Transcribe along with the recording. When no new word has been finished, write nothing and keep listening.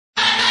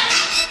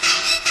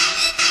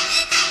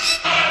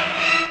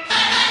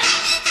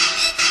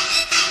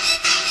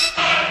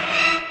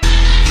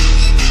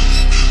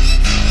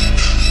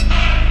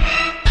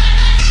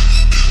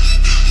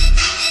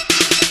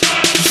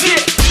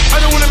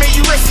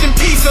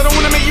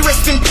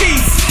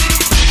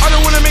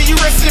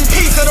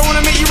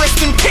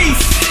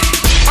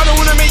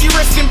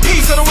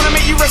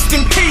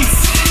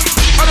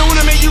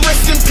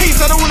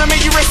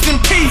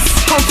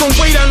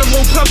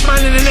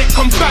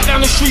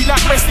sweet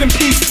like rest in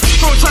peace.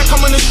 Don't try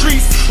come on the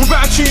streets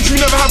without a tune you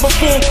never had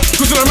before,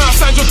 cause when I'm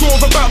outside your door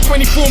of about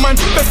 24, man.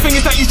 Best thing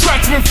is that you try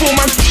to inform,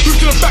 man. Who's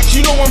gonna back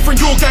you? No one from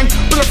your gang.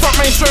 But the front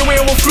man straight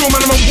away on the floor,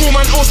 man. I'm a war,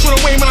 man. All straight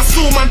away when I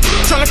saw, man.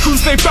 Tryna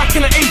cruise, stay back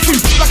in the A2.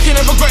 Like you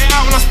never got it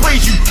out when I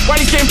sprayed you.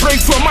 Why these game brave,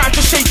 so I might have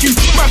to shake you.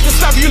 Might have to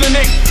stab you in the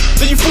neck.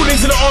 Then you fall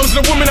into the arms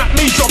of the woman that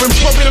made you. I've been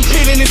robbing and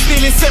peeling and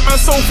stealing, set my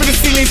soul for the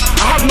ceilings.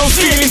 I have no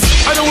feelings.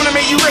 I don't wanna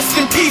make you rest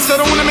in peace.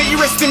 I don't wanna make you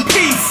rest in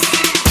peace.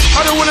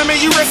 I don't wanna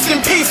make you rest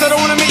in peace. I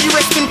don't wanna make you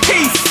rest in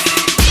peace.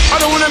 I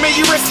don't wanna make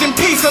you rest in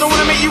peace. I don't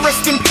wanna make you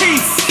rest in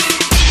peace.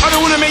 I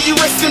don't wanna make you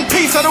rest in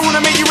peace. I don't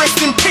wanna make you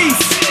rest in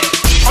peace.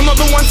 I'm not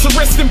the one to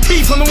rest in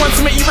peace, I'm the one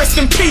to make you rest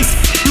in peace.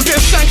 You get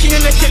a shank in your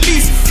neck at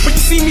least, but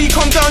you see me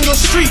come down your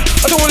street.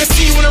 I don't wanna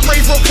see you in a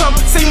rave or club,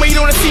 same way you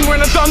don't wanna see me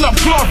in a done-up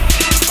club.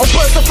 I'll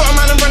burst off at a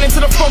man and run into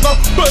the fogger,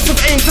 burst of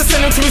aim to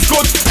send him to his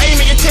god. Aim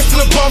at your chest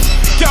and above,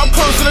 get up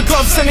close to the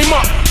gloves, send him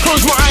up.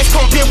 Close my eyes,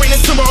 can't be a witness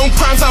to my own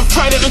crimes. I've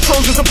tried it, the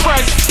Trojan's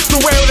surprise. The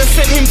whale that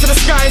sent him to the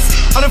skies.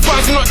 I'd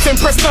advise you not to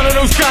impress none of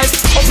those guys.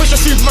 I'll push a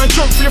Superman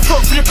jump for your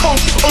throat, for your coat.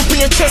 Open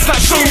your chest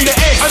like show me the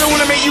edge. I don't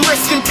wanna make you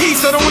rest in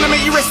peace, I don't wanna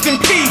make you rest in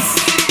peace.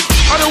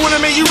 I don't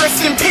wanna make you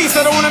rest in peace,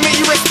 I don't wanna make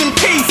you rest in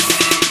peace.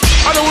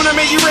 I don't wanna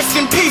make you rest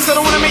in peace, I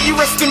don't wanna make you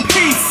rest in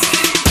peace.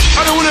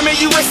 I don't wanna make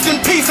you rest in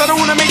peace, I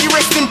don't wanna make you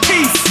rest in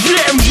peace.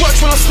 Yeah, and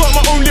watch when I start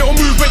my own little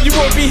movement. You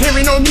won't be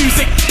hearing no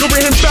music. You'll be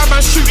hearing bad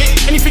man shoot it.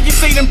 Anything you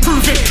say then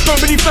prove it. Don't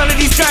believe none of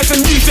these guys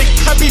and music.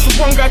 Had beef with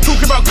one guy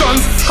talking about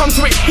guns. Come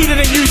to it, he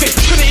didn't use it.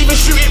 Couldn't even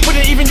shoot it,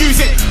 wouldn't even use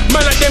it.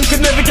 Man like them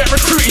could never get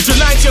recruited. You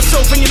lie to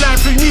yourself when you lie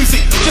through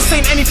music. Just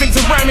saying anything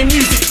to rhyme in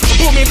music. I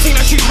bought me a thing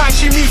that shoots high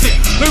tune music.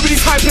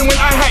 Nobody's hyping when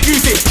I hype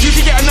use it. You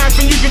can get a knife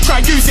and you can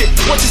try use it.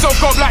 Watch yourself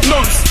go up like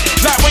notes.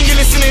 Like when you're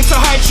listening to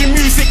high tune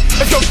music.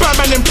 If you're bad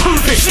man then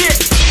prove it. Shit.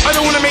 I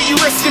don't wanna make you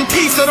rest in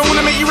peace, I don't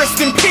wanna make you rest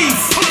in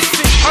peace.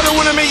 I don't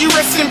wanna make you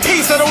rest in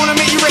peace, I don't wanna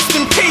make you rest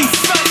in peace.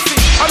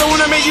 I don't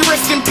wanna make you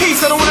rest in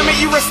peace, I don't wanna make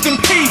you rest in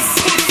peace.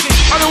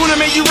 I don't wanna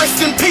make you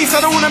rest in peace, I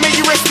don't wanna make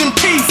you rest in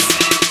peace.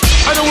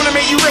 I don't wanna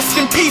make you rest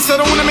in peace, I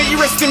don't wanna make you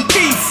rest in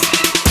peace.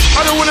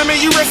 I don't wanna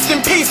make you rest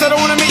in peace, I don't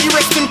wanna make you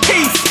rest in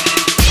peace.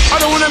 I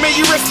don't wanna make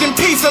you rest in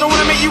peace, I don't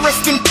wanna make you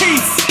rest in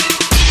peace.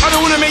 I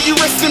don't wanna make you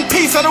rest in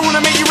peace, I don't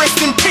wanna make you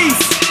rest in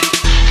peace.